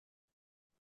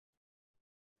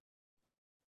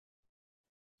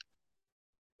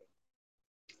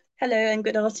Hello and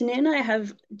good afternoon. I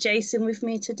have Jason with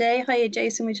me today. Hiya,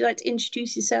 Jason. Would you like to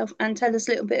introduce yourself and tell us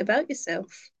a little bit about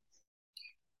yourself?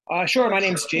 Sure. My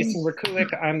name's Jason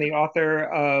Rikulik. I'm the author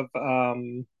of a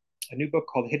new book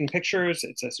called Hidden Pictures.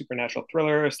 It's a supernatural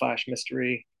thriller slash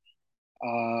mystery.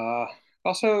 Uh,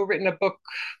 Also written a book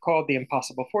called The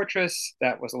Impossible Fortress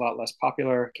that was a lot less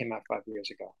popular. Came out 5 years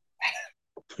ago.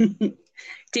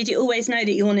 Did you always know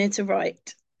that you wanted to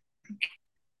write?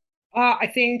 I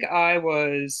think I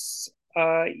was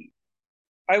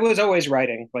always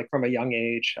writing, like from a young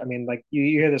age. I mean, like you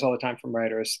hear this all the time from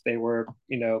writers. They were,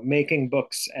 making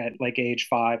books at like age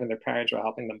 5, and their parents were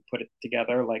helping them put it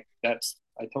together. Like I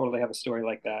totally have a story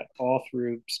like that all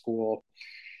through school,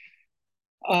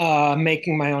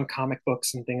 making my own comic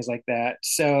books and things like that.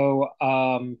 So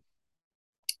I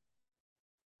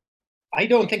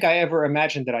don't think I ever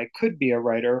imagined that I could be a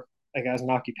writer, like as an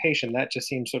occupation. That just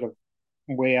seemed sort of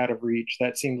way out of reach.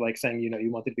 That seemed like saying,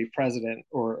 you wanted to be president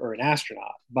or an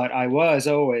astronaut. But I was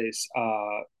always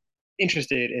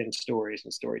interested in stories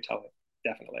and storytelling,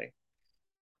 definitely.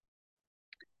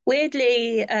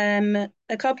 Weirdly, a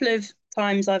couple of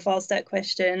times I've asked that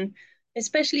question,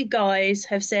 especially guys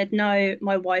have said, no,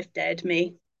 my wife dared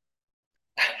me.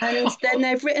 And then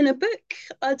they've written a book.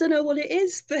 I don't know what it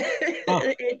is, but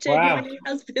Huh. it Wow. genuinely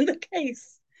has been the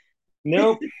case.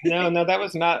 Nope. No, no, that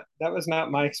was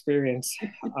not my experience.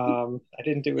 I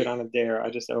didn't do it on a dare. I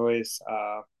just always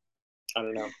I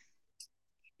don't know.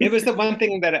 It was the one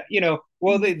thing that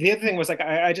well, the other thing was like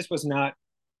I just was not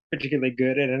particularly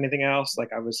good at anything else.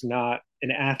 Like I was not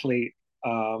an athlete.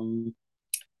 Um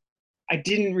I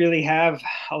didn't really have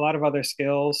a lot of other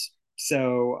skills.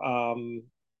 So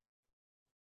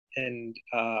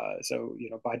so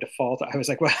by default I was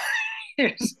like, well,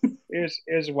 here's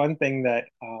here's one thing that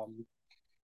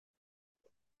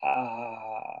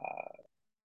I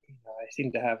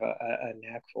seem to have a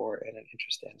knack for and an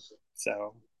interest in.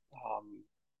 So um,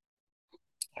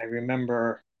 I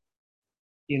remember,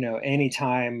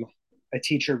 anytime a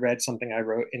teacher read something I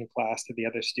wrote in class to the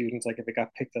other students, like if it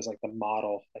got picked as like the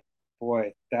model, like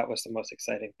boy, that was the most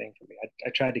exciting thing for me. I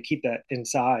tried to keep that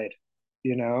inside,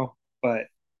 you know, but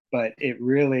it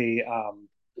really,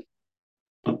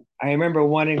 I remember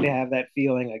wanting to have that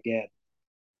feeling again,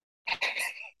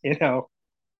 you know.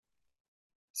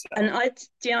 And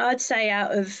So I'd say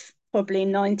out of probably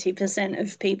 90%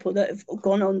 of people that have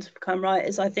gone on to become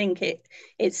writers, I think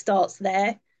it starts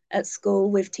there at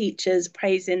school with teachers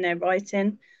praising their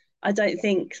writing. I don't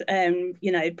think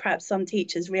perhaps some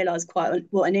teachers realize quite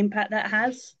what an impact that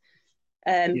has.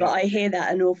 But yeah, I hear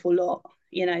that an awful lot,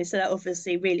 so that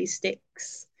obviously really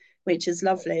sticks, which is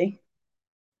lovely.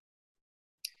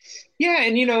 yeah,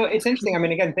 and it's interesting. I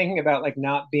mean, again, thinking about like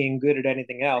not being good at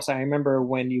anything else, I remember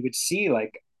when you would see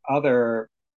like other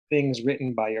things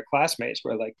written by your classmates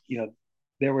where like,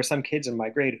 there were some kids in my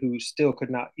grade who still could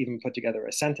not even put together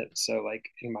a sentence. So like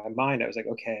in my mind, I was like,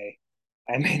 okay,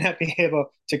 I may not be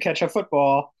able to catch a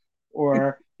football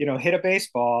or, hit a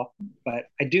baseball, but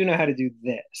I do know how to do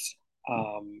this.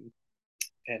 Um,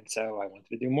 and so I wanted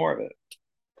to do more of it.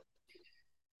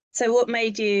 So, what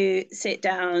made you sit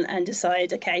down and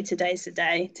decide, okay, today's the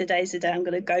day, today's the day, I'm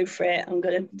going to go for it, I'm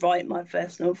going to write my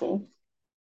first novel?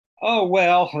 Oh,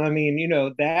 well, I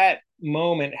mean, that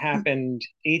moment happened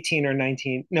 18 or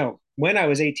 19, no, when I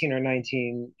was 18 or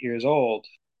 19 years old,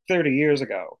 30 years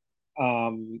ago.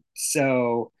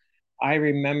 So I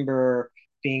remember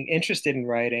being interested in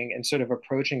writing and sort of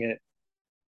approaching it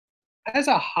as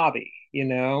a hobby, you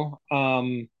know?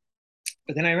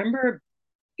 But then I remember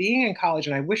being in college,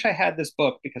 and I wish I had this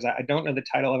book because I don't know the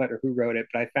title of it or who wrote it,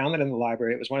 but I found it in the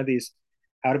library. It was one of these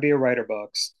How to Be a Writer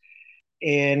books,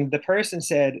 and the person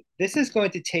said, this is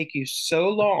going to take you so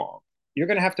long. You're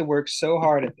going to have to work so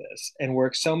hard at this and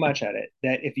work so much at it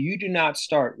that if you do not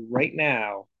start right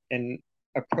now and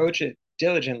approach it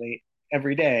diligently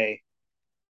every day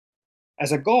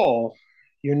as a goal,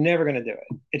 you're never going to do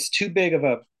it. It's too big of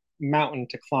a mountain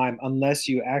to climb unless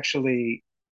you actually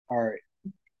are,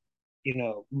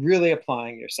 really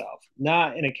applying yourself,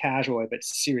 not in a casual way, but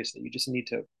seriously. You just need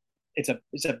to, it's a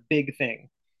big thing.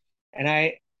 And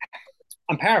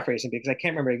I'm paraphrasing because I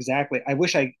can't remember exactly. I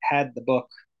wish I had the book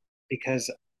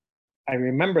because I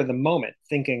remember the moment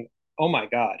thinking, "Oh my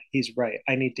God, he's right.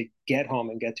 I need to get home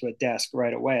and get to a desk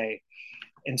right away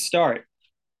and start."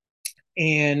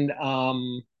 And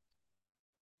I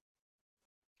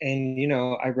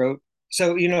wrote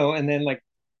so and then like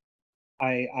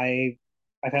I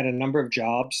I've had a number of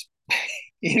jobs,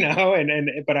 and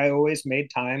but I always made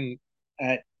time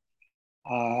at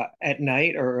at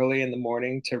night or early in the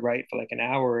morning to write for like an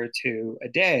hour or two a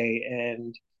day,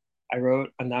 and I wrote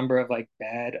a number of like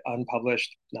bad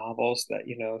unpublished novels that,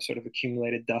 sort of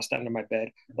accumulated dust under my bed.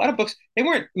 A lot of books, they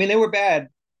weren't, I mean, they were bad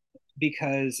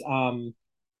because it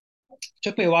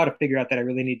took me a while to figure out that I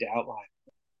really need to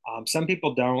outline. Some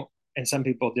people don't, and some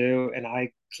people do, and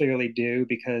I clearly do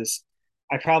because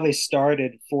I probably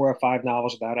started 4 or 5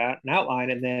 novels without an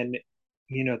outline, and then,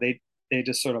 they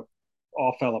just sort of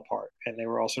all fell apart, and they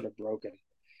were all sort of broken.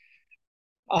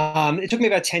 It took me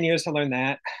about 10 years to learn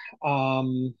that,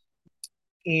 and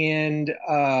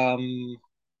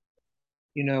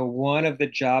one of the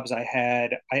jobs I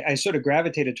had, I sort of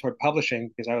gravitated toward publishing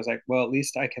because I was like, well, at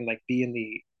least I can like be in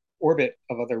the orbit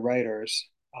of other writers.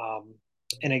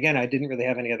 And again, I didn't really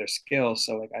have any other skills,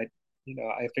 so like I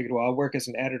figured, well, I'll work as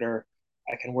an editor.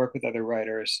 I can work with other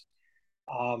writers.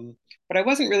 But I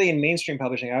wasn't really in mainstream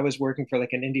publishing. I was working for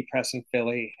like an indie press in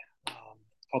Philly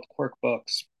called Quirk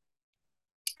Books,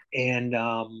 and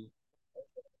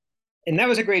and that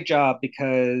was a great job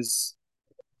because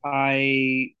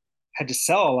I had to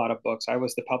sell a lot of books. I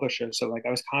was the publisher, so like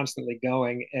I was constantly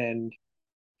going and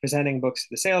presenting books to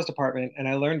the sales department, and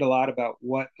I learned a lot about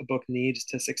what a book needs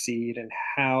to succeed and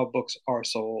how books are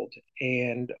sold.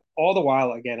 And all the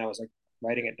while, again, I was like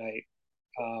writing at night,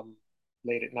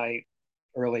 late at night,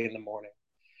 early in the morning.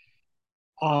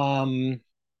 Um,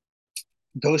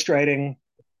 Ghostwriting.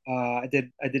 I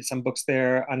did some books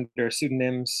there under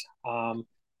pseudonyms. A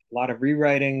lot of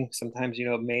rewriting. Sometimes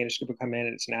manuscript will come in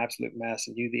and it's an absolute mess,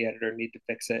 and you, the editor, need to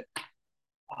fix it.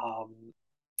 Um,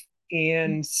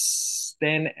 and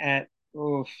then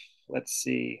let's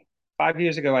see, 5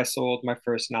 years ago, I sold my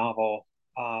first novel,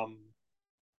 um,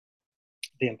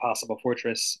 The Impossible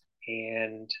Fortress,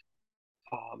 and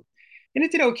um, and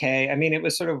it did okay. I mean, it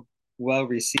was sort of well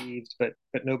received, but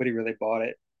nobody really bought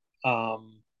it.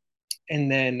 Um,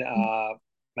 and then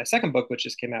my second book, which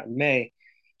just came out in May,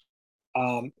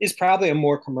 is probably a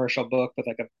more commercial book with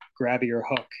like a grabbier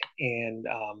hook and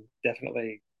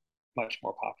definitely much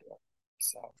more popular.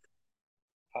 So,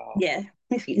 um, Yeah.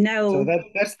 so No.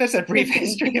 that's a brief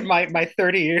history of my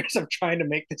 30 years of trying to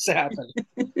make this happen.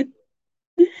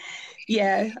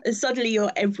 Yeah, suddenly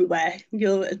you're everywhere.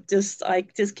 You're just I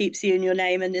just keep seeing your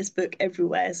name and this book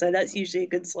everywhere. So that's usually a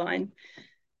good sign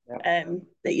Yeah.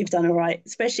 that you've done all right,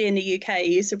 especially in the UK.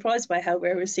 You're surprised by how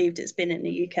well received it's been in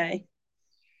the UK.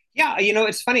 Yeah,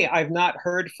 it's funny. I've not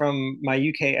heard from my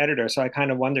UK editor, so I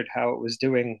kind of wondered how it was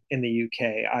doing in the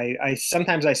UK. I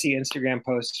sometimes I see Instagram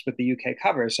posts with the UK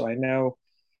cover, so I know,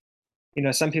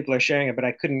 some people are sharing it, but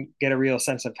I couldn't get a real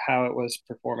sense of how it was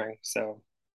performing. So,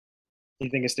 you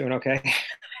think it's doing okay?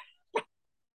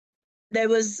 There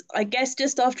was, I guess,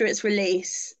 just after its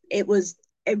release, it was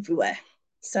everywhere.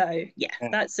 So yeah, Yeah.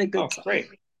 that's a Oh, good sign. great.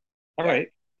 All Yeah. right.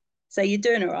 So you're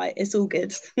doing all right. It's all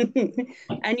good.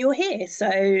 And you're here. So,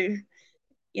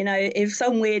 if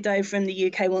some weirdo from the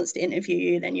UK wants to interview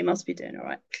you, then you must be doing all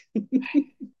right.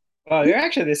 Well, you're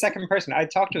actually the second person. I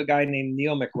talked to a guy named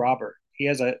Neil McRobert. He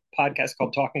has a podcast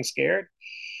called Talking Scared.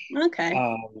 Okay.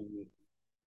 Um,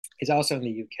 he's also in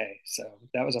the UK, so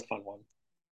that was a fun one.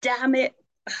 Damn it.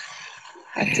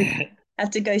 have to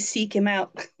have to go seek him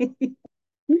out.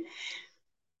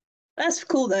 That's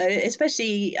cool though,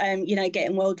 especially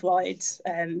getting worldwide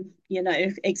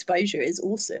exposure is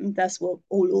awesome. That's what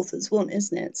all authors want,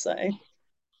 isn't it? So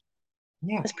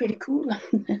Yeah. that's pretty cool.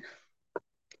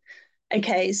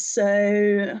 Okay,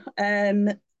 so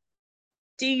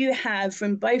do you have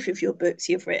from both of your books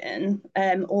you've written,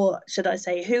 or should I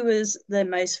say, who was the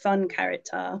most fun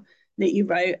character that you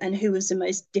wrote and who was the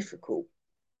most difficult?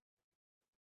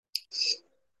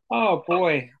 Oh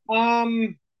boy.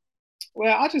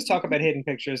 Well, I'll just talk about Hidden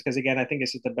Pictures because again, I think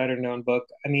it's just a better known book.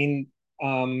 I mean,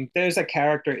 there's a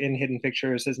character in Hidden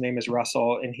Pictures. His name is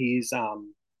Russell, and he's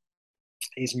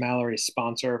Mallory's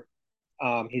sponsor.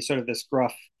 He's sort of this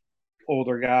gruff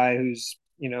older guy who's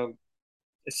a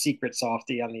secret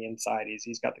softy on the inside.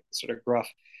 He's got the sort of gruff,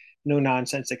 no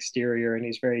nonsense exterior, and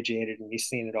he's very jaded and he's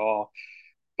seen it all.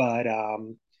 But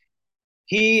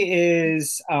he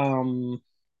is well,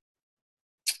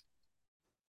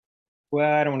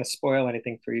 I don't want to spoil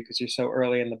anything for you because you're so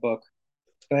early in the book,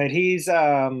 but he's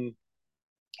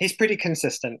pretty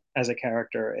consistent as a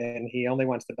character, and he only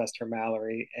wants the best for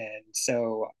Mallory. And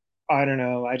so I don't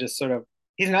know. I just sort of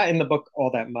he's not in the book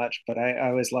all that much, but I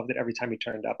always loved it every time he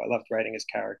turned up. I loved writing his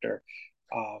character.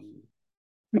 Um,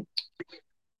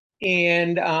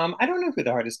 and I don't know who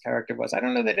the hardest character was. I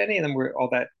don't know that any of them were all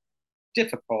that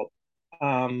difficult.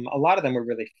 A lot of them were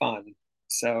really fun.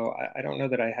 So I don't know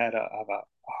that I had a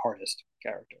hardest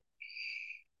character.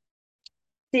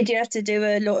 Did you have to do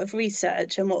a lot of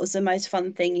research, and what was the most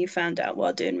fun thing you found out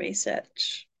while doing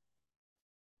research?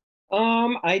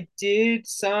 I did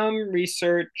some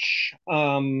research.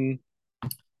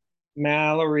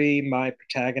 Mallory, my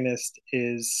protagonist,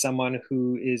 is someone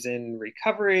who is in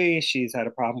recovery. She's had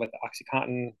a problem with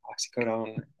OxyContin,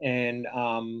 oxycodone, and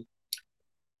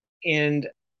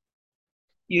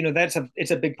that's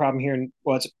it's a big problem here.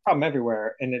 Well, it's a problem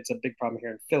everywhere, and it's a big problem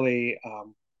here in Philly,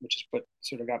 which is what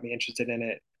sort of got me interested in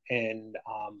it. And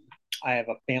I have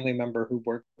a family member who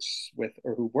works with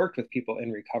or who worked with people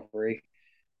in recovery.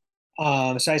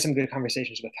 So I had some good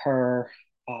conversations with her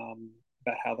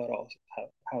about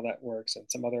how that works, and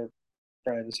some other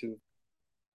friends who've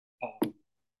um,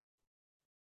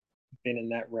 been in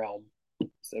that realm,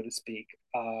 so to speak.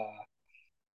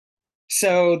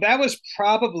 So that was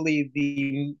probably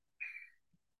the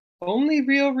only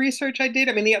real research I did.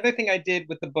 I mean, the other thing I did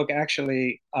with the book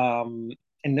actually, and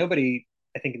nobody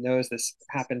I think knows this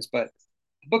happens, but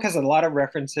the book has a lot of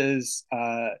references,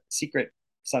 secret,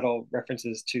 subtle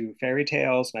references to fairy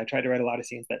tales, and I tried to write a lot of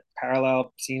scenes that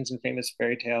parallel scenes in famous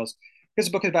fairy tales because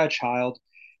the book is about a child,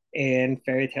 and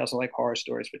fairy tales are like horror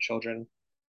stories for children.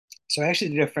 So I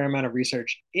actually did a fair amount of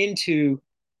research into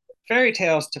fairy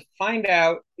tales to find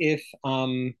out if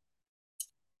the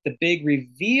big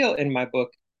reveal in my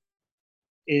book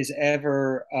is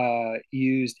ever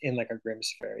used in like a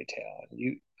Grimm's fairy tale.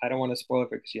 And I don't want to spoil it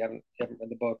because you haven't read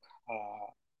the book,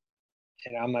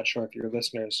 and I'm not sure if your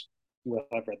listeners will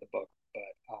have read the book,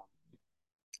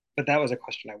 but that was a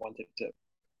question I wanted to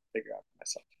figure out for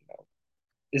myself.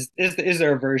 Is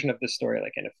there a version of this story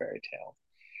like in a fairy tale?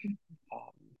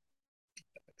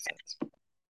 That makes sense.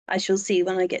 I shall see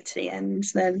when I get to the end.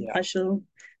 Then Yeah, I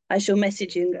shall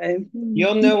message you and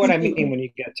you'll know what I go. mean when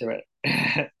you get to it.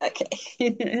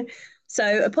 Okay.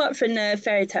 So apart from the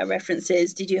fairy tale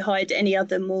references, did you hide any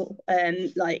other more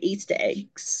like Easter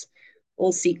eggs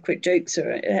or secret jokes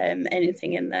or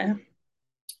anything in there?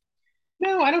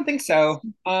 No, I don't think so.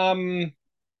 No,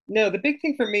 the big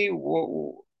thing for me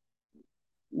were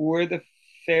the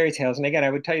fairy tales. And again, I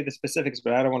would tell you the specifics,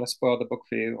 but I don't want to spoil the book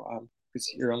for you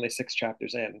because you're only 6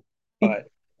 chapters in. But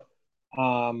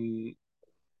um,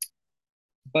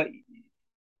 but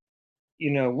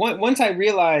once I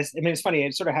realized, I mean, it's funny,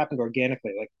 it sort of happened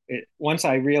organically. Once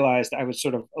I realized I was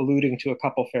sort of alluding to a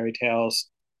couple fairy tales,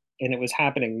 and it was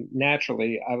happening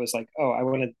naturally. I was like, oh, I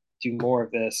want to do more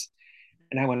of this,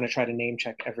 and I want to try to name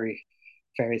check every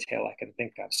fairy tale I can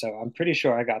think of. So I'm pretty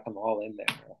sure I got them all in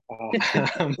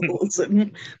there.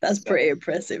 Awesome. That's pretty so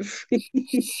impressive.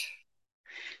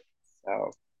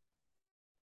 so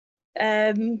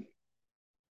um,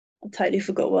 I totally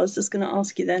forgot what I was just going to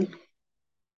ask you then.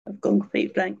 I've gone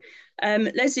complete blank.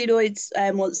 Leslie Lloyd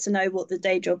wants to know what the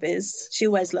day job is. She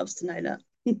always loves to know that.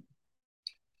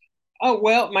 Oh,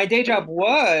 well, my day job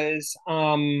was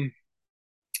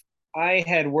I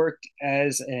had worked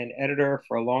as an editor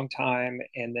for a long time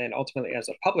and then ultimately as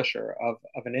a publisher of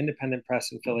an independent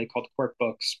press in Philly called Quirk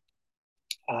Books.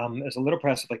 It was a little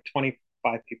press of like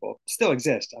 25 people, still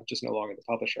exists. I'm just no longer the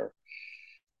publisher.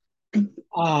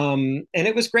 And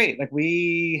it was great. Like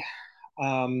the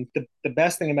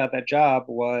best thing about that job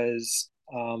was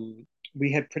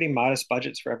we had pretty modest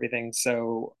budgets for everything.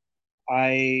 So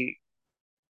I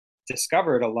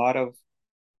discovered a lot of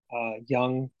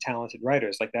young, talented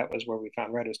writers. Like that was where we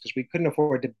found writers because we couldn't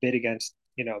afford to bid against,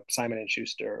 Simon and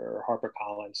Schuster or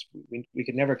HarperCollins. We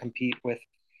could never compete with,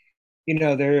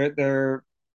 their $1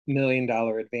 million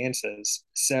advances.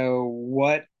 So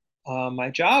what my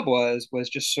job was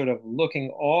just sort of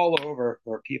looking all over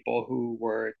for people who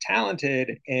were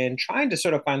talented and trying to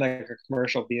sort of find like a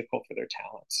commercial vehicle for their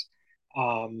talents.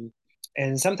 Um,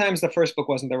 and sometimes the first book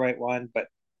wasn't the right one, but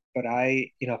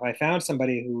if I found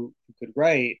somebody who could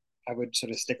write, I would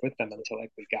sort of stick with them until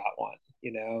like we got one.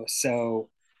 So,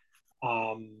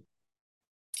 um,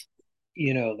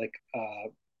 like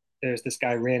there's this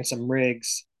guy Ransom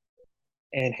Riggs,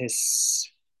 and his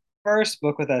first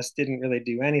book with us didn't really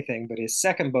do anything, but his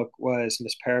second book was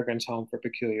Miss Peregrine's Home for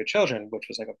Peculiar Children, which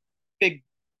was like a big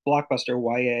blockbuster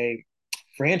YA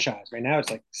franchise. Right now,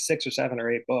 it's like 6 or 7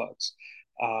 or 8 books,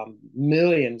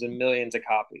 millions and millions of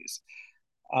copies.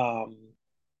 Um,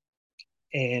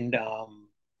 and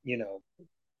you know,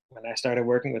 when I started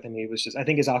working with him, he was I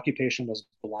think his occupation was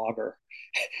blogger,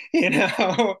 you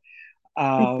know.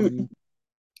 Um,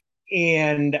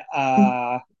 and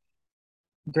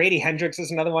Grady Hendrix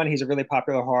is another one. He's a really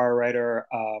popular horror writer.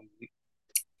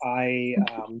 I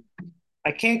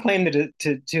I can't claim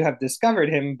to have discovered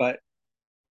him, but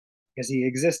because he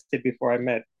existed before I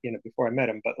met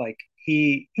him. But like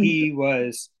he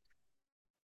was,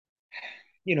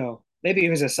 maybe he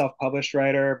was a self-published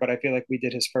writer, but I feel like we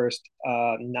did his first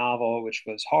novel, which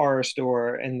was Horror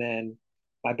Store, and then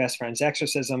My Best Friend's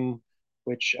Exorcism,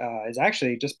 which has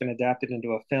actually just been adapted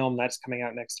into a film that's coming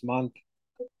out next month.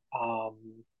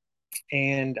 Um,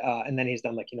 and then he's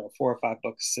done like 4 or 5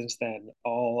 books since then.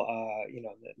 All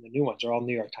the new ones are all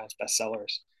New York Times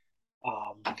bestsellers.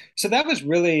 So that was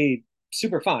really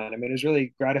super fun. I mean, it was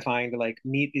really gratifying to like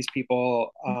meet these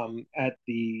people at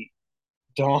the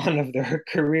dawn of their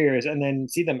careers and then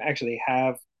see them actually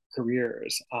have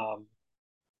careers.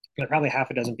 There are probably half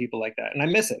a dozen people like that, and I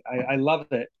miss it. I love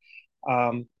it.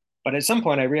 Um, but at some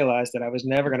point, I realized that I was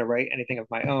never going to write anything of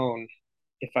my own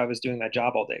if I was doing that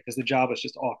job all day because the job was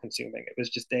just all consuming. It was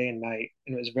just day and night,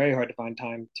 and it was very hard to find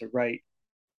time to write.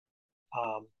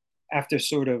 Um, After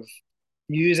sort of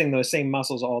using those same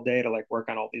muscles all day to like work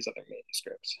on all these other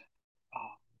manuscripts. Um,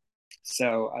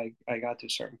 so I got to a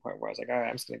certain point where I was like, all right,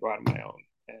 I'm just going to go out on my own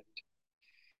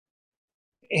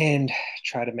and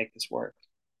try to make this work.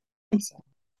 So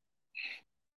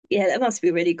Yeah, that must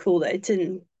be really cool though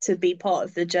to be part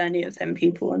of the journey of them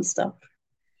people and stuff.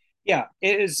 yeah,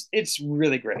 it is. It's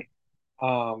really great.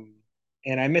 Um,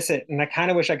 and I miss it. And I kind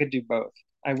of wish I could do both.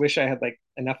 I wish I had like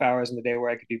enough hours in the day where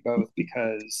I could do both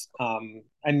because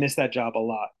I miss that job a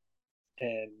lot.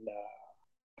 And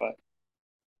but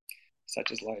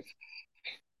such is life.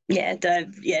 Yeah,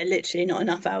 yeah, literally not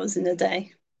enough hours in a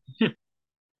day.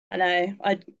 I know.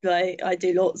 I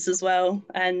do lots as well,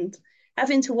 and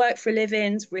having to work for a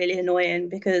living is really annoying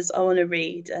because I want to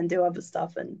read and do other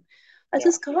stuff, and I Yeah.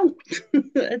 just can't.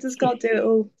 I just can't do it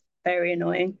all. Very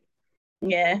annoying.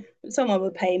 Yeah, if someone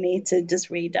would pay me to just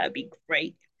read, that'd be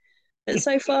great. But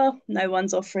so far, no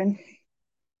one's offering.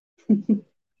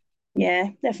 Yeah,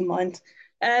 never mind.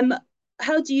 Um,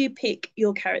 how do you pick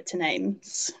your character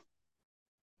names?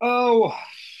 Oh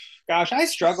gosh, I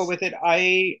struggle with it.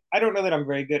 I don't know that I'm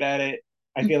very good at it.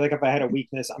 I feel like if I had a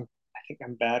weakness, I think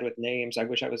I'm bad with names. I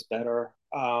wish I was better.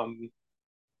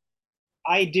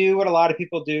 I do what a lot of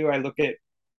people do. I look at,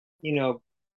 you know,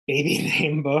 baby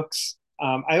name books.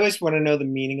 I always want to know the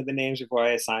meaning of the names before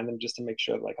I assign them, just to make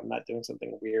sure like I'm not doing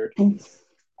something weird.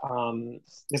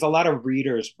 There's a lot of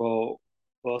readers will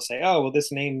say, "Oh, well,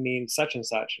 this name means such and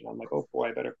such," and I'm like, "Oh boy,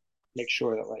 I better make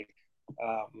sure that like,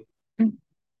 um,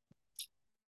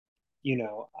 you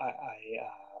know,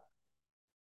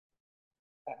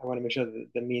 I want to make sure that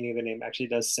the meaning of the name actually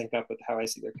does sync up with how I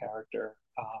see their character."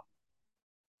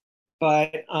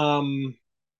 But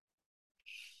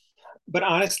but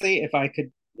honestly, if I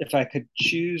could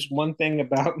choose one thing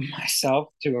about myself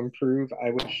to improve,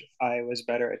 I wish I was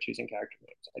better at choosing character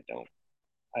names.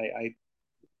 I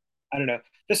I don't know.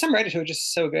 There's some writers who are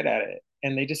just so good at it,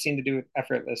 and they just seem to do it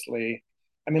effortlessly.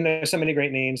 I mean, there's so many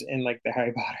great names in like the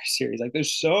Harry Potter series. Like,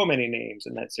 there's so many names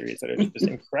in that series that are just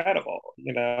incredible.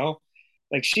 You know,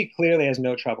 like she clearly has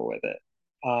no trouble with it.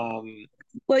 Um,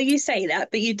 Well, you say that,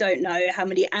 but you don't know how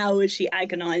many hours she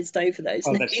agonized over those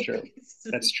oh, names. that's true.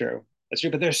 That's true. That's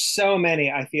true. But there's so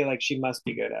many. I feel like she must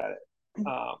be good at it.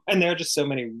 And there are just so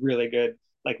many really good,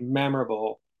 like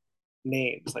memorable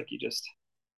names. Like you just,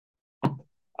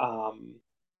 um,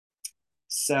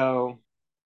 so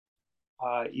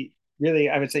you, really,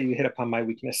 I would say you hit upon my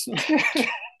weekness.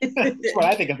 It's what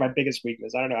I think is my biggest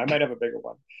weakness. I don't know. I might have a bigger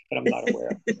one that I'm not aware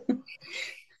of.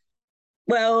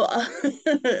 Well,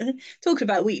 talking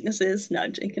about weaknesses, no,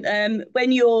 I'm joking.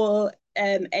 When you're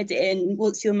editing,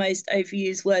 what's your most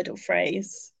overused word or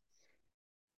phrase?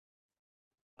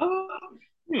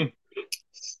 Hmm.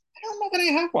 I don't know that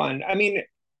I have one. I mean,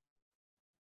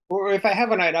 or if I have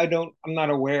one, I don't. I'm not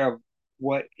aware of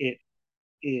what it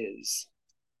is.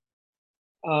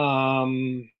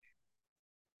 Um,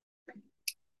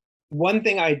 One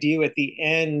thing I do at the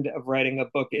end of writing a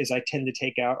book is I tend to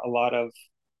take out a lot of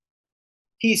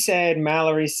he said,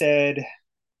 Mallory said,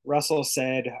 Russell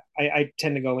said. I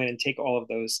tend to go in and take all of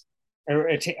those, or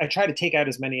I try to take out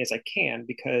as many as I can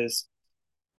because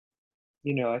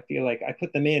I feel like I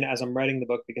put them in as I'm writing the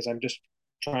book because I'm just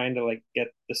trying to like get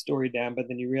the story down. But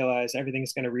then you realize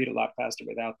everything's going to read a lot faster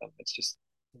without them. It's just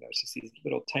it's just these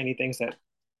little tiny things that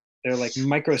they're like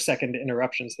microsecond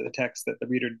interruptions to the text that the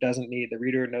reader doesn't need. The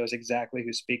reader knows exactly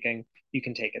who's speaking. You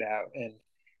can take it out. And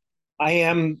I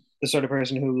am the sort of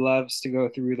person who loves to go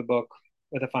through the book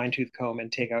with a fine tooth comb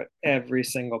and take out every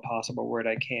single possible word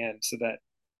I can so that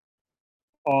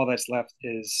all that's left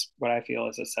is what I feel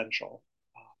is essential.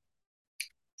 Um,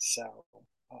 so,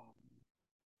 um,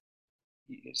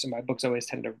 so my books always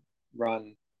tend to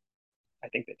run, I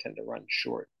think they tend to run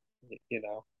short, you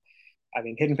know. I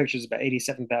mean, Hidden Pictures is about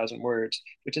 87,000 words,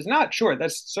 which is not short.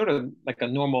 That's sort of like a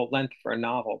normal length for a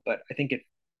novel. But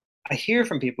I hear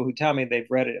from people who tell me they've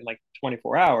read it in like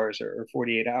 24 hours or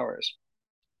 48 hours.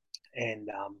 And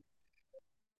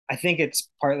I think it's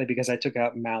partly because I took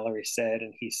out Mallory said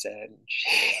and he said and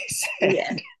she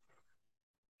Yeah.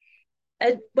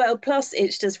 said. Well, plus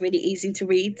it's just really easy to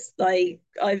read. Like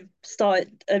I've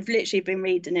literally been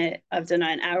reading it, I don't know,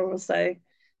 an hour or so,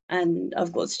 and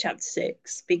I've got to chapter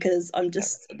 6 because I'm Yeah,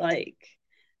 just like,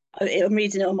 I'm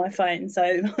reading it on my phone.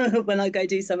 So when I go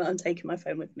do something, I'm taking my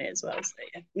phone with me as well. So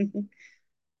yeah,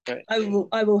 right.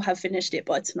 I will have finished it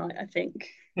by tonight, I think.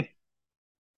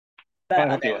 But Well,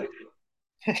 I hope you will.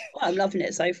 well, I'm loving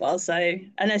it so far. So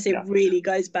unless it Yeah. really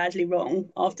goes badly wrong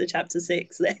after chapter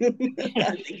 6, then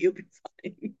I think you'll be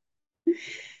fine.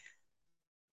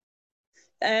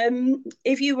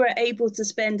 If you were able to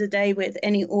spend a day with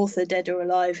any author, dead or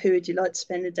alive, who would you like to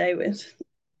spend a day with?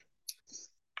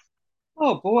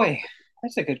 Oh boy,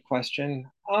 that's a good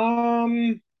question.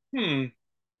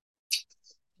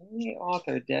 Any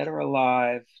author, dead or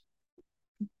alive?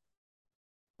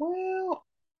 Well,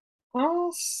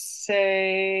 I'll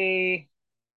say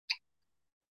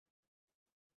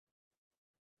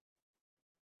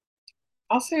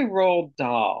Roald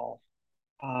Dahl.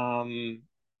 Um,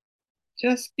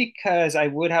 just because I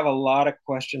would have a lot of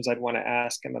questions I'd want to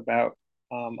ask him about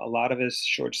a lot of his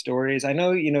short stories. I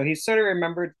know, he's sort of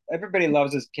remembered, everybody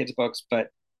loves his kids' books, but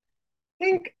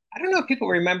I don't know if people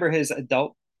remember his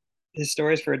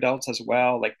stories for adults as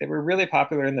well. Like they were really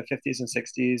popular in the 50s and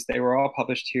 60s. They were all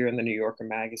published here in the New Yorker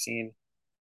magazine.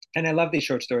 And I love these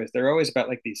short stories. They're always about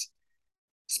like these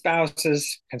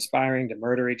spouses conspiring to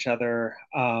murder each other.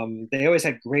 They always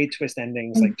had great twist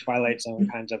endings, like Twilight Zone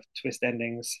kinds of twist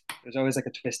endings. There's always like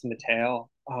a twist in the tale.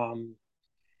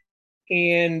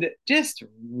 And just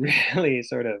really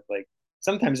sort of like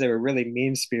sometimes they were really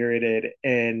mean spirited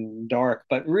and dark,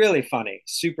 but really funny,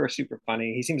 super, super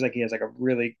funny. He seems like he has like a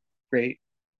really great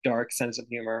dark sense of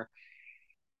humor.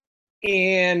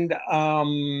 And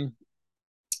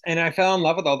and I fell in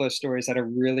love with all those stories at a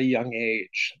really young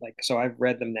age. Like so I've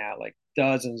read them now like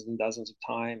dozens and dozens of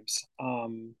times.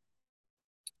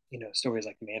 Stories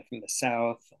like Man from the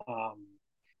South.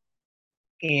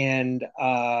 And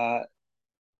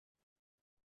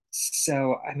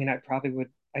So, I mean, I probably would.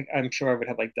 I'm sure I would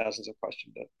have like dozens of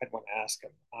questions that I'd want to ask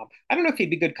him. I don't know if he'd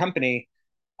be good company.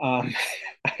 Um,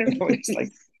 I don't know what he's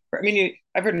like. I mean,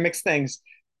 I've heard mixed things,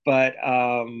 but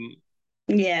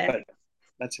Yeah, but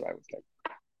that's who I would pick.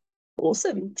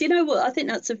 awesome. Do you know what? I think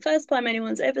that's the first time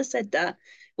anyone's ever said that,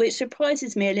 which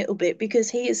surprises me a little bit because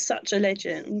he is such a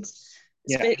legend.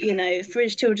 Yeah, For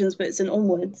his children's books and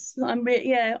onwards.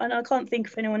 Yeah, and I can't think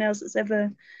of anyone else that's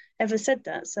ever said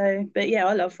that. So, but yeah,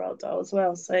 I love Roald Dahl as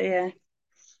well. So yeah.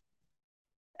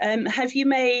 Have you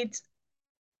made?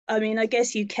 I mean, I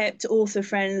guess you kept author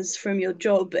friends from your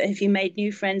job, but have you made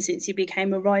new friends since you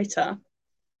became a writer?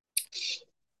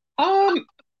 um,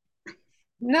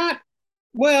 not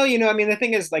well. I mean, the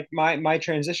thing is, like my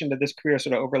transition to this career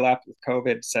sort of overlapped with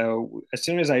COVID. So as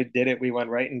soon as I did it, we went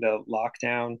right into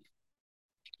lockdown,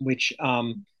 which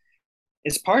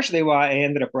is partially why I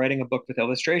ended up writing a book with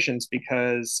illustrations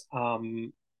because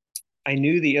I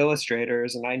knew the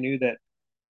illustrators and I knew that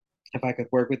if I could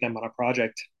work with them on a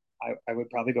project, I would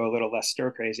probably go a little less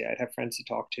stir crazy. I'd have friends to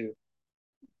talk to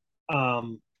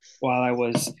while I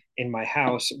was in my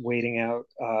house waiting out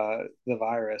the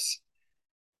virus.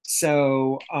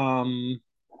 So,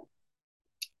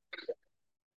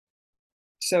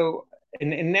 so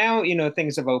and now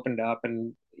things have opened up,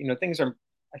 and things are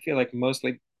I feel like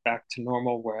mostly back to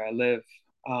normal where I live.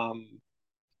 Um,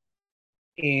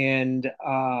 and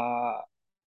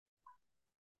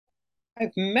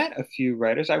I've met a few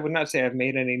writers. I would not say I've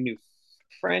made any new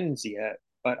friends yet,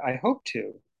 but I hope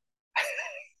to.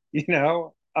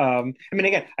 I mean,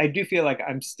 again, I do feel like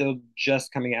I'm still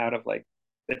just coming out of like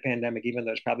the pandemic, even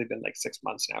though it's probably been like 6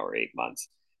 months now or 8 months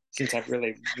since I've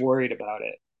really worried about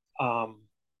it. Um,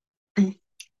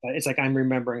 but it's like I'm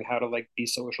remembering how to like be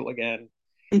social again.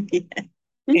 Yeah.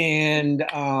 And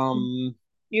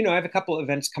I have a couple of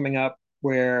events coming up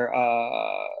where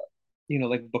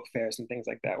like book fairs and things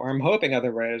like that, where I'm hoping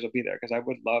other writers will be there because I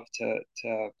would love to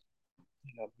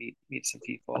meet some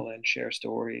people and share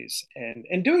stories and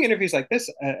doing interviews like this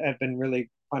have been really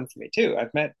fun for me too.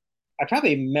 I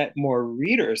probably met more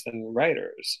readers than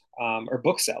writers or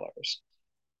booksellers.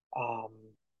 um,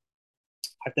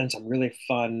 I've done some really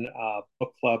fun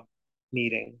book club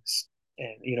meetings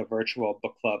and virtual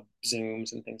book club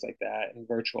zooms and things like that and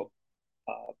virtual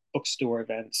bookstore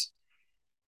events.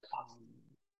 um,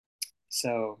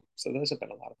 so those have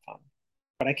been a lot of fun,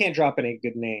 but I can't drop any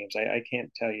good names. I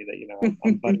can't tell you that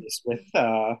I'm buddies with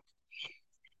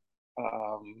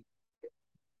um,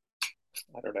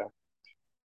 I don't know.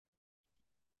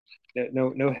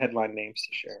 No headline names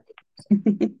to share.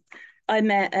 I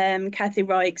met Kathy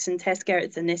Reichs and Tess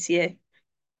Gerritsen this year.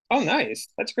 Oh, nice.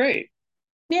 That's great.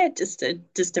 Yeah, just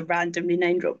a randomly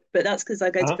name drop, but that's because I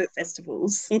go to Uh-huh. book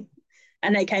festivals,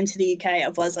 and they came to the UK.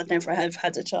 Otherwise, I'd never have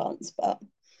had a chance. But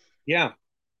Yeah.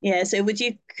 yeah, so would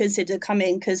you consider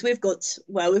coming? Because we've got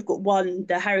one.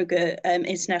 The Harrogate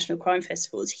International Crime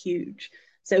Festival is huge.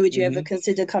 So would you ever Hmm.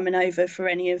 consider coming over for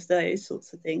any of those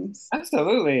sorts of things?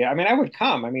 Absolutely. I mean, I would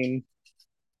come. I mean,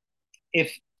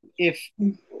 if if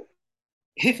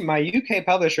if my UK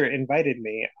publisher invited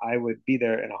me, I would be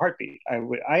there in a heartbeat.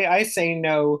 I say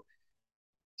no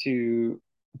to,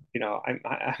 I'm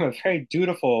a very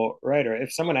dutiful writer.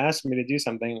 If someone asks me to do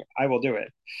something, I will do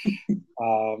it.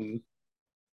 Um,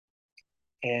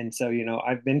 and so,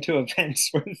 I've been to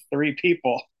events with three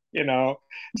people,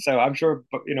 so I'm sure,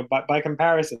 by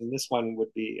comparison, this one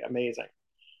would be amazing.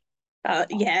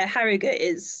 Yeah, Harrogate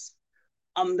is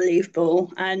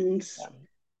unbelievable, Um,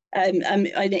 and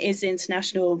it is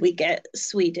international. We get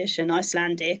Swedish and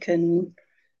Icelandic and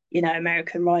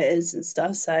American writers and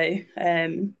stuff. So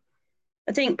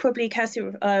I think probably Cassie.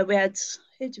 We had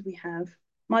who did we have?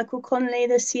 Michael Connolly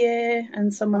this year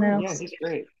and someone oh yeah, else. he's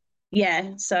great.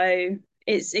 Yeah, so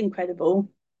it's incredible.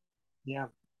 Yeah.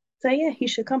 So yeah, you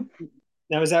should come.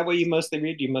 Now, is that what you mostly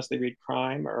read? Do you mostly read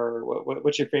crime, or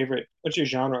what's your favorite? What's your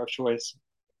genre of choice?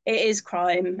 It is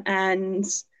crime, and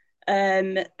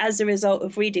as a result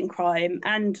of reading crime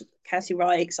and Cassie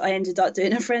Reichs, I ended up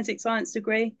doing a forensic science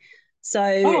degree. So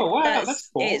Oh wow, that's that's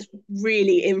cool. it's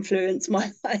really influenced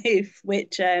my life.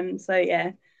 Which so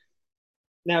yeah.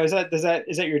 Now, is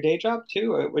that your day job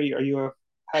too? Or what are you a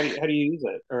how do you use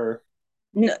it? Or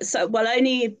No, so well, I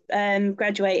only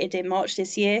graduated in March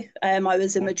this year. I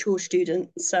was a yeah, mature student,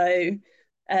 so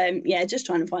yeah, just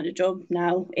trying to find a job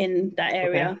now in that okay,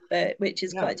 area, but which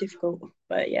is yeah, quite difficult.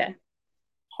 But yeah,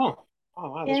 huh? Oh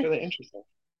wow, that's yeah, really interesting.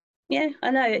 yeah.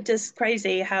 I know it's just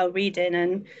crazy how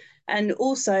reading and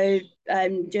also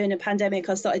during the pandemic,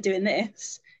 I started doing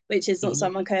this, which is not Hmm.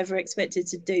 something I ever expected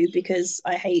to do because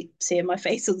I hate seeing my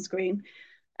face on screen.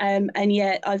 And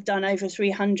yet I've done over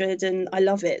 300 and I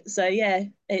love it. So yeah,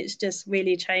 it's just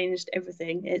really changed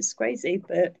everything. It's crazy,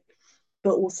 but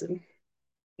awesome.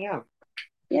 Yeah,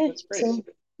 Yeah. that's great. So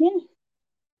yeah,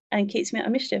 and keeps me out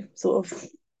of mischief, sort of.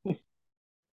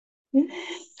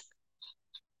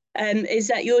 Is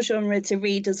that your genre to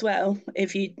read as well?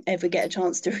 If you ever get a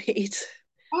chance to read.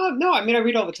 Oh no, I mean I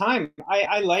read all the time.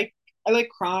 I like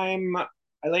crime.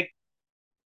 I like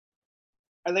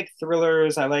I like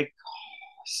thrillers. I like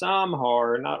some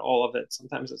horror, not all of it.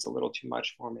 Sometimes it's a little too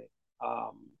much for me.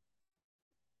 Um,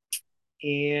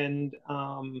 and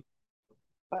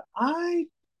but I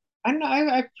don't know. I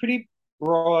have pretty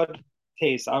broad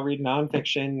taste. I'll read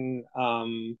nonfiction,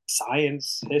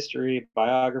 science, history,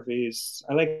 biographies.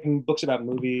 I like books about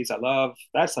movies. I love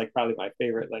that's like probably my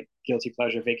favorite, like guilty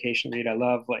pleasure vacation read. I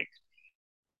love like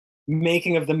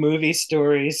making of the movie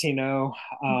stories,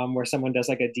 where someone does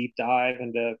like a deep dive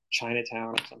into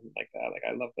Chinatown or something like that. Like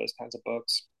I love those kinds of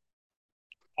books.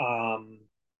 Um,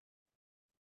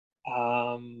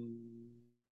 um,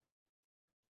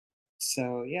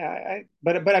 So yeah,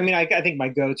 but I mean I think my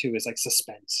go-to is like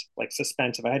suspense. Like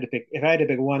suspense. If I had to pick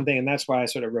one thing, and that's why I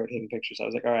sort of wrote Hidden Pictures. I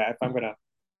was like, all right, if I'm gonna,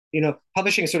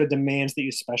 publishing sort of demands that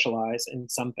you specialize in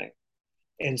something.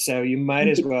 And so you might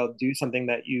as well do something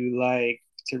that you like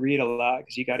to read a lot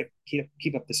because you got to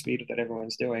keep up the speed that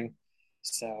everyone's doing.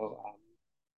 So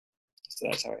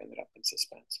that's how I ended up in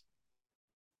suspense.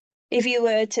 If you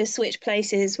were to switch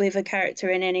places with a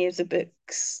character in any of the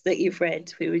books that you've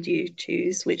read, who would you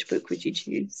choose? Which book would you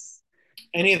choose?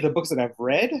 Any of the books that I've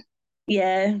read,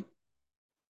 Yeah,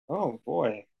 oh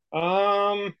boy,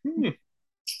 um,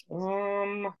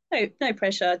 no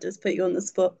pressure. I'll just put you on the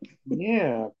spot.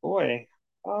 yeah, boy,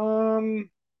 um,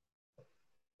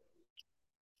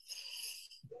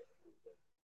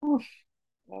 oh,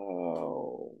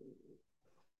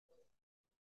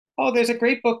 oh, there's a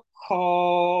great book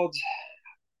called,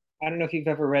 I don't know if you've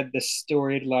ever read The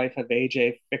Storied Life of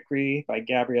A.J. Fikry by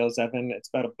Gabrielle Zevin. It's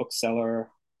about a bookseller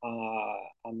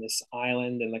on this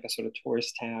island in like a sort of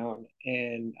tourist town.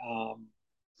 And I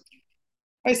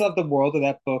always love the world of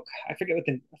that book. I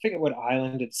forget what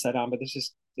island it's set on, but there's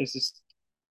this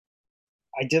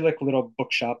idyllic little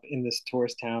bookshop in this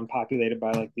tourist town populated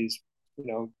by like these,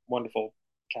 wonderful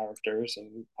characters.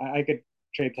 And I could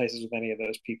trade places with any of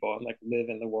those people and like live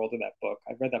in the world of that book.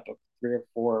 I've read that book three or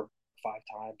four, 5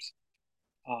 times.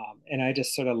 And I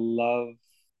just sort of love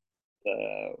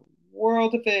the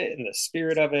world of it and the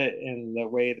spirit of it and the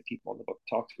way the people in the book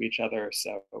talk to each other.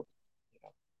 So,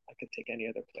 I could take any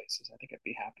other places. I think I'd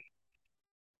be happy.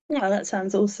 Yeah, that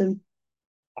sounds awesome.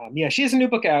 Yeah, she has a new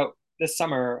book out this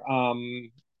summer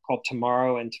called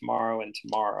Tomorrow and Tomorrow and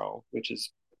Tomorrow, which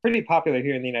is pretty popular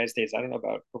here in the United States. I don't know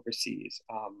about overseas.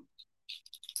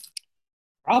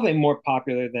 Probably more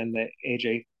popular than the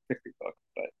AJ Fikry book,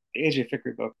 but the AJ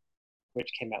Fikry book, which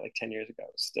came out like 10 years ago,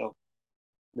 is still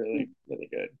really, really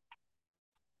good.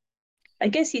 I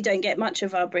guess you don't get much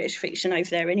of our British fiction over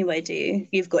there anyway, do you?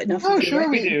 You've got enough Oh, of your sure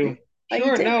we own. do. Oh, you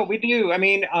Sure, do? no, we do. I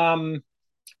mean,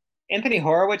 Anthony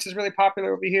Horowitz is really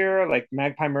popular over here, like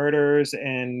Magpie Murders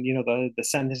and the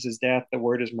sentence is death, the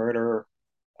word is murder,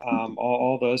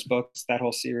 all those books, that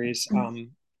whole series,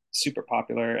 super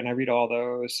popular, and I read all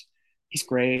those. He's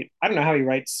great. I don't know how he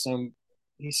writes some.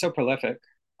 He's so prolific.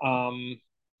 Um,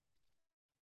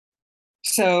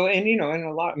 so and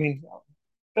a lot. I mean,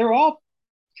 they're all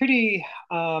pretty.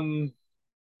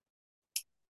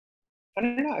 I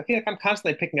don't know. I feel like I'm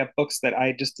constantly picking up books that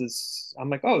I'm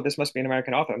like, oh, this must be an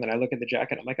American author. And then I look at the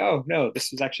jacket. I'm like, oh no,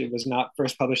 this was not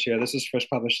first published here. This was first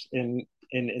published in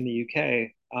the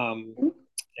UK,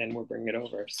 and we're bringing it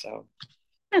over. So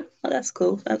Yeah, well, that's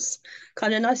cool. That's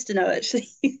kind of nice to know, actually.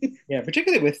 yeah,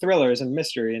 particularly with thrillers and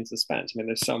mystery and suspense. I mean,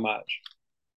 there's so much.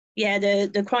 Yeah,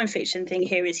 the crime fiction thing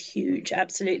here is huge,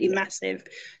 absolutely Yeah. massive,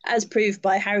 as proved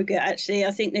by Harrogate. Actually,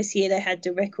 I think this year they had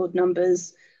the record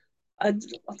numbers. I,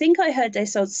 I think I heard they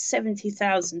sold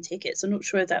 70,000 tickets. I'm not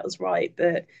sure if that was right,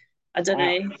 but I don't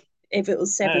Wow. know if it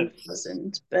was That's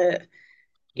 7,000. But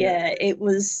yeah. yeah, it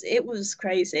was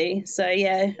crazy. So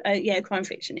yeah, yeah, crime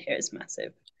fiction here is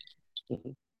massive.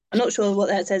 Mhm. I'm not sure what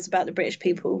that says about the British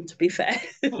people, to be fair.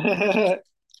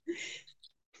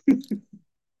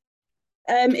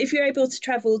 If you're able to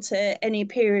travel to any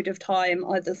period of time,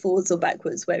 either forwards or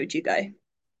backwards, where would you go?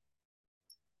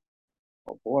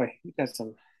 Oh boy, you got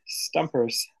some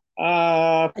stumpers.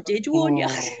 Uh, I did warn you.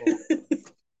 oh,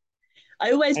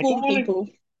 I always I warn people.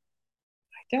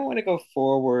 don't want to go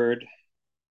forward.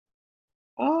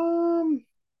 Um,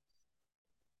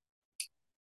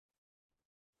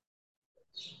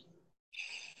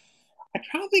 I'd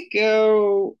probably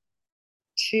go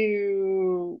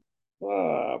to,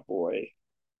 oh boy,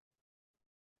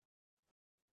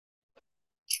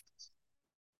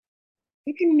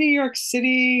 maybe New York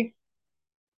City.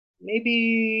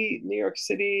 Maybe New York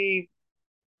City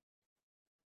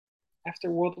after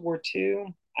World War II.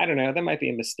 I don't know. That might be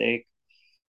a mistake.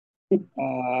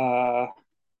 Uh,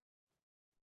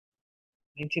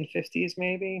 1950s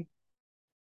maybe.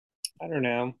 I don't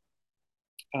know.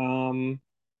 Um,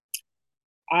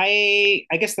 I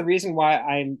guess the reason why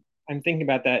I'm thinking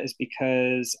about that is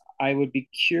because I would be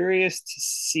curious to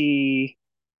see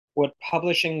what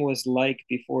publishing was like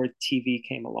before TV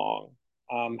came along.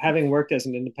 Having worked as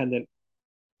an independent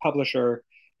publisher,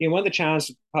 one of the challenges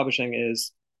of publishing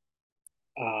is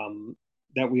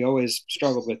that we always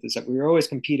struggled with is that we were always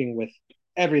competing with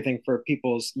everything for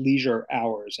people's leisure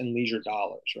hours and leisure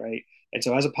dollars, right? And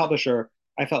so as a publisher,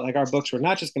 I felt like our books were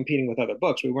not just competing with other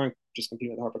books. We weren't just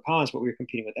competing with HarperCollins, but we were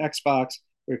competing with Xbox,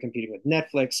 we were competing with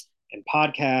Netflix and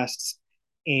podcasts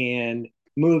and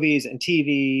movies and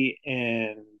TV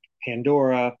and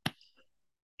Pandora.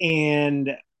 And,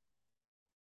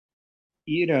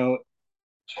 you know,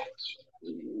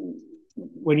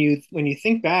 when you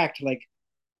think back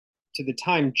to the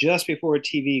time just before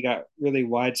TV got really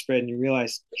widespread, and you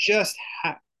realize just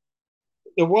how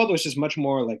the world was just much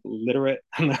more like literate,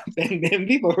 and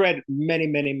people read many,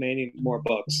 many, many more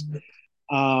books.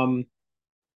 Um,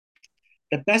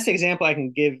 the best example I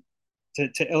can give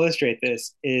to illustrate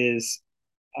this is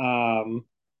um,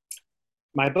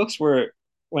 my books were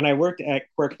when I worked at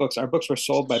Quirk Books. Our books were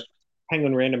sold by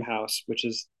Penguin Random House, which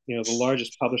is the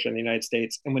largest publisher in the United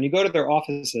States. And when you go to their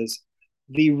offices,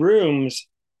 the rooms,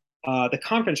 the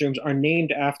conference rooms, are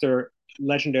named after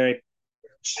legendary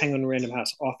Penguin Random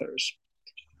House authors,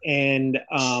 and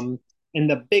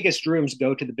the biggest rooms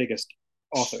go to the biggest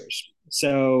authors.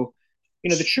 So,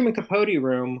 the Truman Capote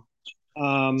room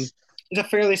is a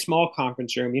fairly small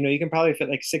conference room. You can probably fit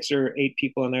like 6 or 8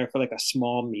 people in there for like a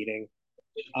small meeting.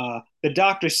 The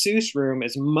Dr. Seuss room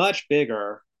is much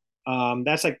bigger.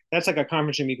 That's like a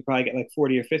conference room you could probably get like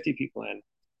 40 or 50 people in.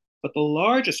 But the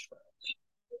largest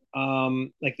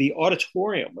room, like the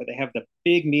auditorium where they have the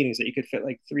big meetings that you could fit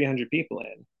like 300 people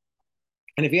in.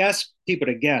 And if you ask people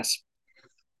to guess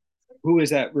who is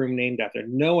that room named after,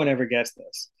 no one ever gets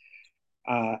this.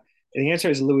 Uh, the answer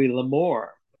is Louis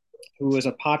L'Amour, who was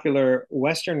a popular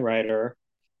Western writer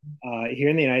here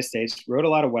in the United States. Wrote a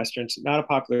lot of westerns, not a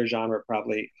popular genre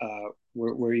probably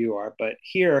where you are, but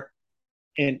here,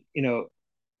 and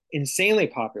insanely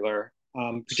popular,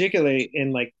 particularly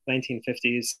in like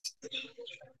 1950s.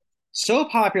 So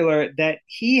popular that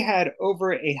he had over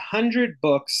 100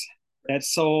 books that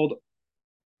sold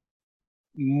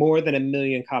more than 1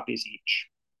 million copies each.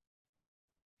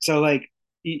 So like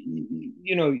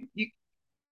you know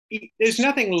there's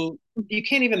nothing, you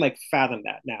can't even like fathom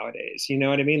that nowadays. You know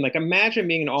what I mean? Like imagine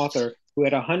being an author who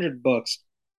had 100 books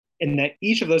and that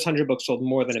each of those 100 books sold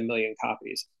more than 1 million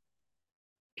copies.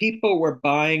 People were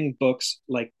buying books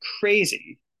like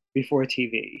crazy before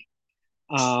TV.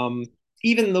 Um,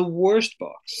 Even the worst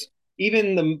books,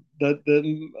 even the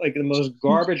like the most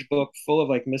garbage book full of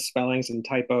like misspellings and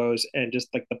typos and just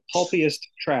like the pulpiest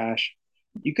trash,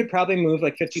 you could probably move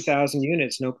like 50,000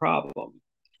 units, no problem.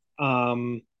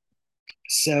 Um,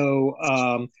 so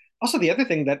also the other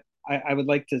thing that I would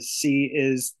like to see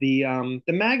is the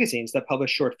magazines that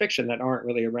publish short fiction that aren't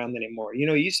really around anymore. You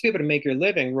know, you used to be able to make your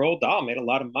living. Roald Dahl made a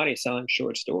lot of money selling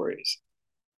short stories.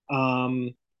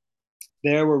 Um,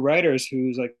 there were writers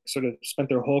who's like sort of spent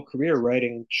their whole career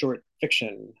writing short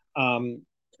fiction.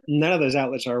 None of those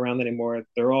outlets are around anymore.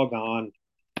 They're all gone.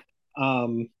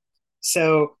 Um,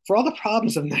 so for all the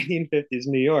problems of 1950s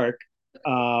New York,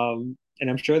 and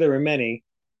I'm sure there were many,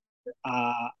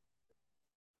 uh,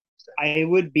 I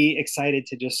would be excited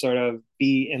to just sort of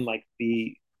be in like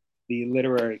the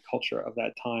literary culture of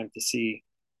that time to see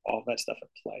all of that stuff at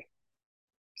play.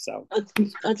 So,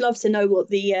 I'd love to know what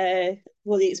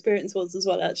the experience was as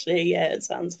well. Actually, yeah, it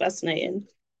sounds fascinating.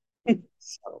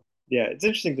 so yeah, it's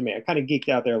interesting to me. I kind of geeked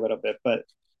out there a little bit, but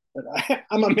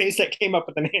I'm amazed I came up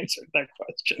with an answer to that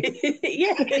question.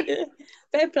 Yeah,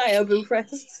 fair play. I'm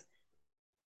impressed.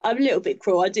 I'm a little bit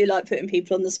cruel. I do like putting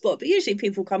people on the spot, but usually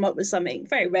people come up with something.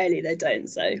 Very rarely they don't,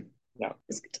 so No.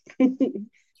 it's good.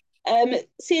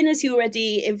 Seeing as you're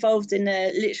already involved in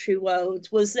the literary world,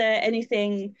 was there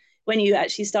anything when you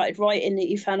actually started writing that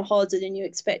you found harder than you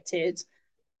expected?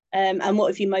 And what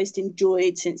have you most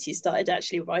enjoyed since you started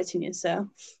actually writing yourself?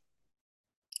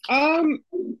 Um,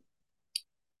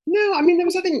 no, I mean there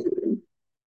was nothing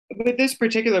with this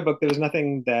particular book. There was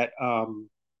nothing that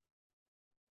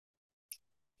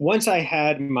once I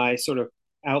had my sort of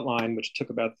outline, which took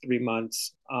about 3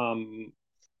 months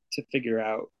to figure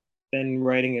out, then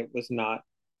writing it was not.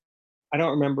 I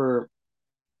don't remember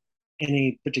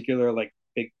any particular like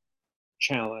big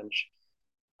challenge.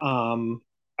 Um,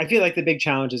 I feel like the big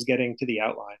challenge is getting to the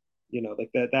outline. You know,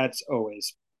 like that's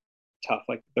always tough.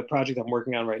 Like the project I'm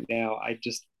working on right now,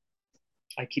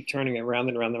 I keep turning it around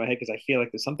and around in my head because I feel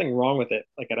like there's something wrong with it,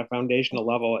 like at a foundational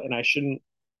level, and I shouldn't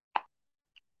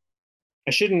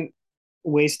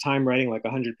waste time writing like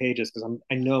 100 pages because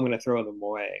I know I'm going to throw them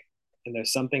away. And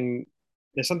there's something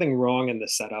wrong in the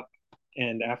setup.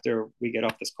 And after we get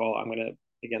off this call, I'm going to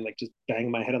again like just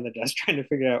bang my head on the desk trying to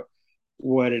figure out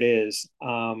what it is.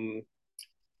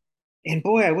 And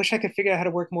boy, I wish I could figure out how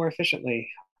to work more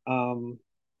efficiently.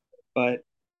 But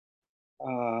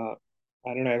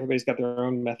I don't know. Everybody's got their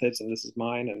own methods, and this is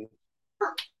mine, and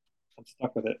I'm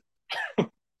stuck with it.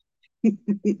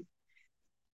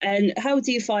 And how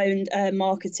do you find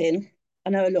marketing? I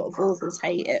know a lot of authors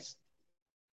hate it.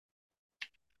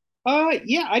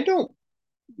 Yeah, I don't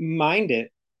mind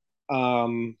it.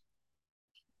 Um,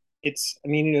 I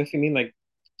mean, if you mean like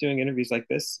doing interviews like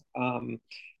this,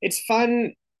 it's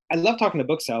fun. I love talking to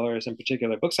booksellers in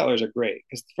particular. Booksellers are great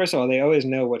because first of all, they always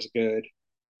know what's good.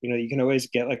 You know, you can always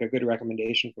get like a good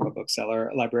recommendation from a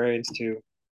bookseller, librarians too.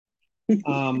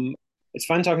 Um, it's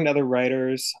fun talking to other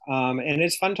writers, and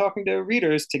it's fun talking to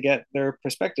readers to get their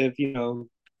perspective.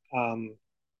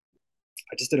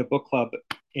 I just did a book club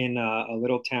in a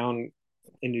little town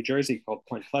in New Jersey called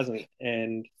Point Pleasant,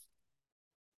 and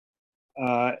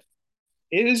uh,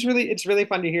 it's really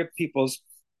fun to hear people's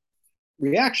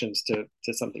reactions to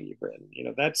something you've written. You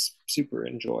know, that's super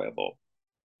enjoyable.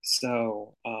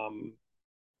 So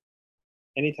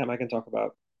anytime I can talk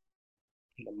about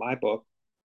my book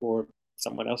or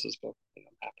someone else's book, I'm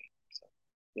happy. So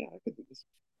yeah, I could do this.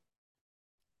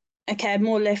 Okay,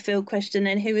 more left field question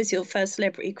then. Who was your first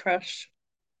celebrity crush?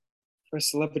 For a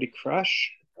celebrity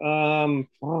crush,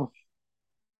 oh,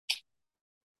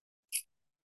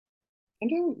 I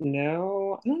don't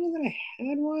know. I don't know that I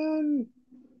had one.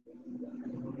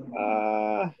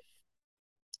 Uh,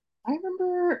 I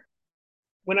remember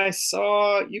when I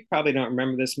saw, you probably don't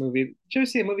remember this movie. Did you ever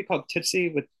see a movie called Tootsie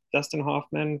with Dustin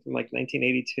Hoffman from like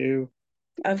 1982?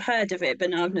 I've heard of it, but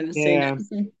no, I've never seen Yeah.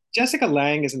 it. Jessica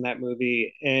Lange is in that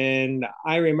movie. And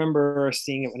I remember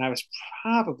seeing it when I was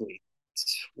probably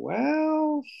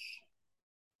 12.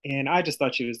 And I just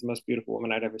thought she was the most beautiful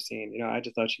woman I'd ever seen. You know, I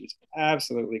just thought she was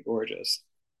absolutely gorgeous.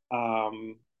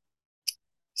 Um,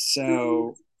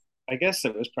 so I guess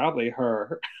it was probably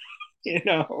her. you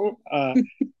know,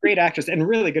 great actress and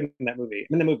really good in that movie. I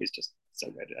mean, the movie's just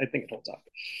so good. I think it holds up.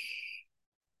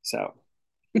 So,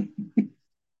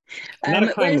 I'm not a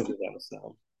crime Where's movie though,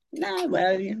 so. no,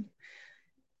 well, yeah.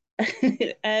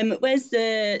 Where's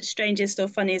the strangest or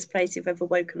funniest place you've ever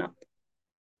woken up?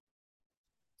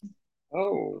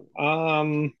 Oh,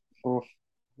 well,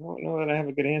 I don't know that I have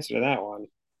a good answer to that one.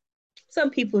 Some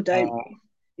people don't. Uh,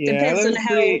 yeah, I Depends live on in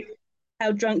pretty.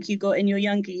 how drunk you got in your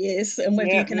younger years and whether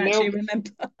you Yeah, can actually nope,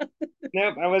 remember.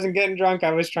 nope. I wasn't getting drunk.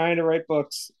 I was trying to write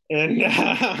books, and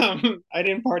I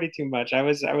didn't party too much. I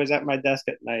was at my desk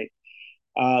at night,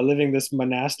 living this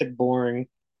monastic, boring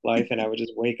life, and I would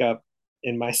just wake up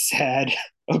in my sad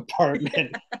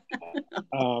apartment.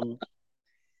 Um,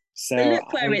 But so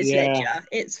look where it's led yeah, you.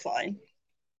 It's fine.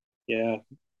 yeah.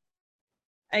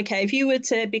 Okay, if you were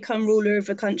to become ruler of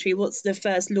a country, what's the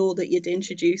first law that you'd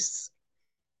introduce?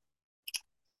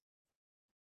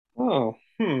 Oh,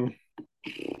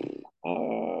 Uh,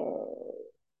 oh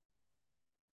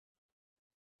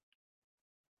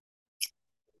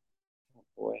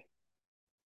boy.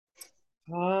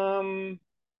 Um,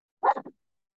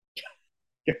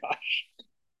 gosh.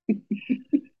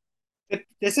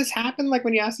 Does this happen like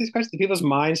when you ask these questions? People's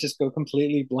minds just go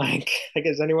completely blank. Like,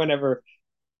 has anyone ever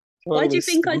Why do totally you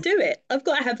think I stumped? do it? I've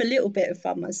got to have a little bit of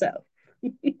fun myself.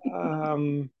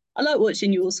 Um, I like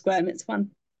watching you all squirm. It's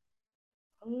fun.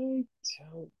 I don't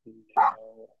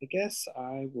know. I guess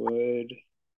I would.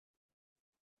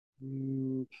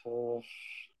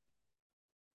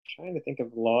 Trying to think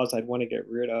of laws I'd want to get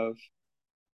rid of.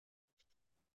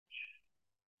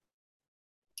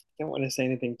 Don't want to say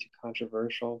anything too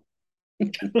controversial.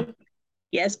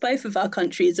 Yes, both of our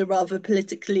countries are rather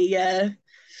politically.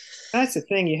 That's the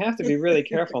thing. You have to be really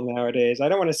careful nowadays. I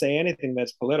don't want to say anything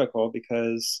that's political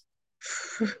because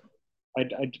I,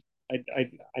 I,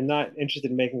 I'm not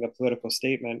interested in making a political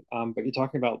statement. But you're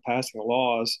talking about passing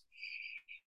laws.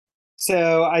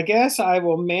 So I guess I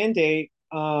will mandate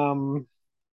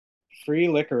free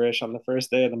licorice on the first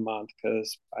day of the month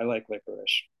because I like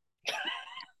licorice.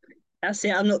 That's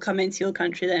it. I'm not coming to your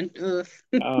country then. Ugh.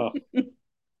 Oh,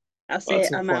 That's well, it.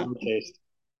 it's an I'm out. important taste.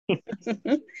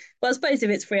 Well, I suppose if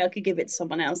it's free, I could give it to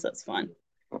someone else. That's fine.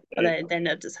 There you Although go. then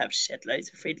they'll just have shed loads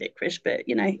of free licorice. But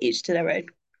each to their own.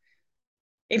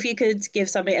 If you could give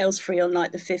somebody else free on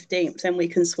like the 15th, then we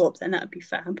can swap. Then that'd be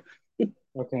fab.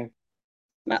 Okay.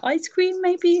 Like ice cream,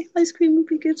 maybe ice cream would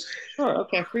be good. Sure.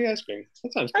 Okay. Free ice cream.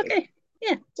 That sounds good. Okay.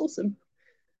 Yeah. Awesome.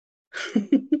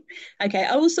 Okay,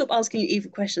 I will stop asking you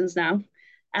evil questions now.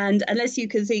 And unless you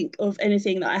can think of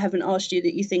anything that I haven't asked you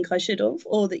that you think I should have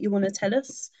or that you want to tell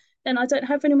us, then I don't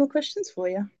have any more questions for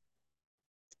you.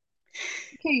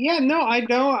 Okay. Yeah. No, I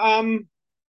don't.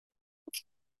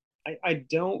 I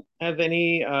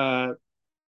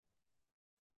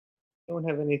don't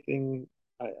have anything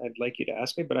I'd like you to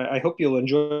ask me, but I hope you'll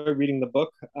enjoy reading the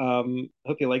book. I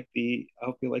hope you like the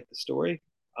story.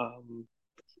 Um,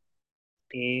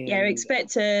 Yeah, and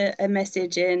expect a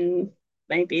message in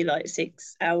maybe like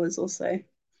 6 hours or so.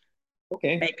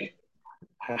 okay, Maybe.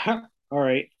 all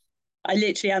right, I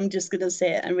literally am just gonna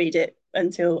sit and read it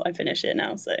until I finish it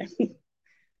now. So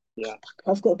yeah,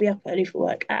 I've got to be up early for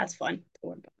work. Ah, it's fine.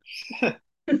 Don't worry about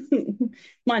it.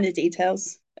 Minor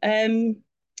details.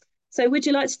 So would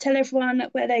you like to tell everyone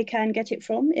where they can get it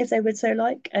from if they would so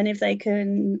like, and if they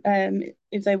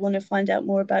want to find out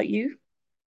more about you?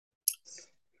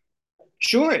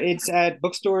 sure. It's at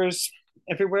bookstores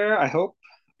everywhere. I hope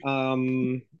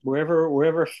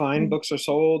wherever fine books are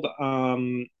sold.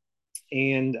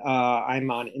 And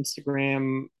I'm on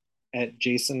Instagram at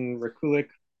Jason Rekulik.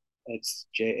 It's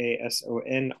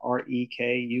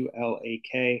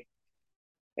JasonRekulak.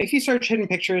 If you search hidden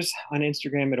pictures on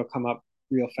Instagram, it'll come up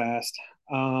real fast.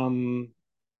 Um,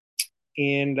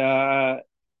 and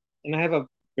and I have a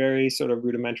very sort of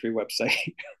rudimentary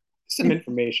website, some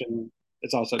information.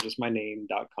 It's also just my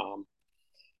name.com.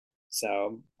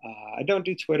 So I don't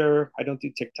do Twitter, I don't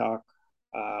do TikTok,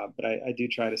 but I do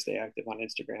try to stay active on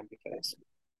Instagram because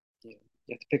you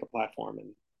have to pick a platform,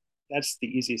 and that's the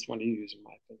easiest one to use in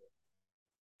my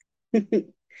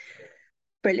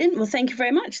Brilliant. Well, thank you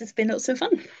very much. It's been lots of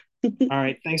fun. opinion. All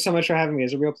right, thanks so much for having me.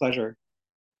 It's a real pleasure.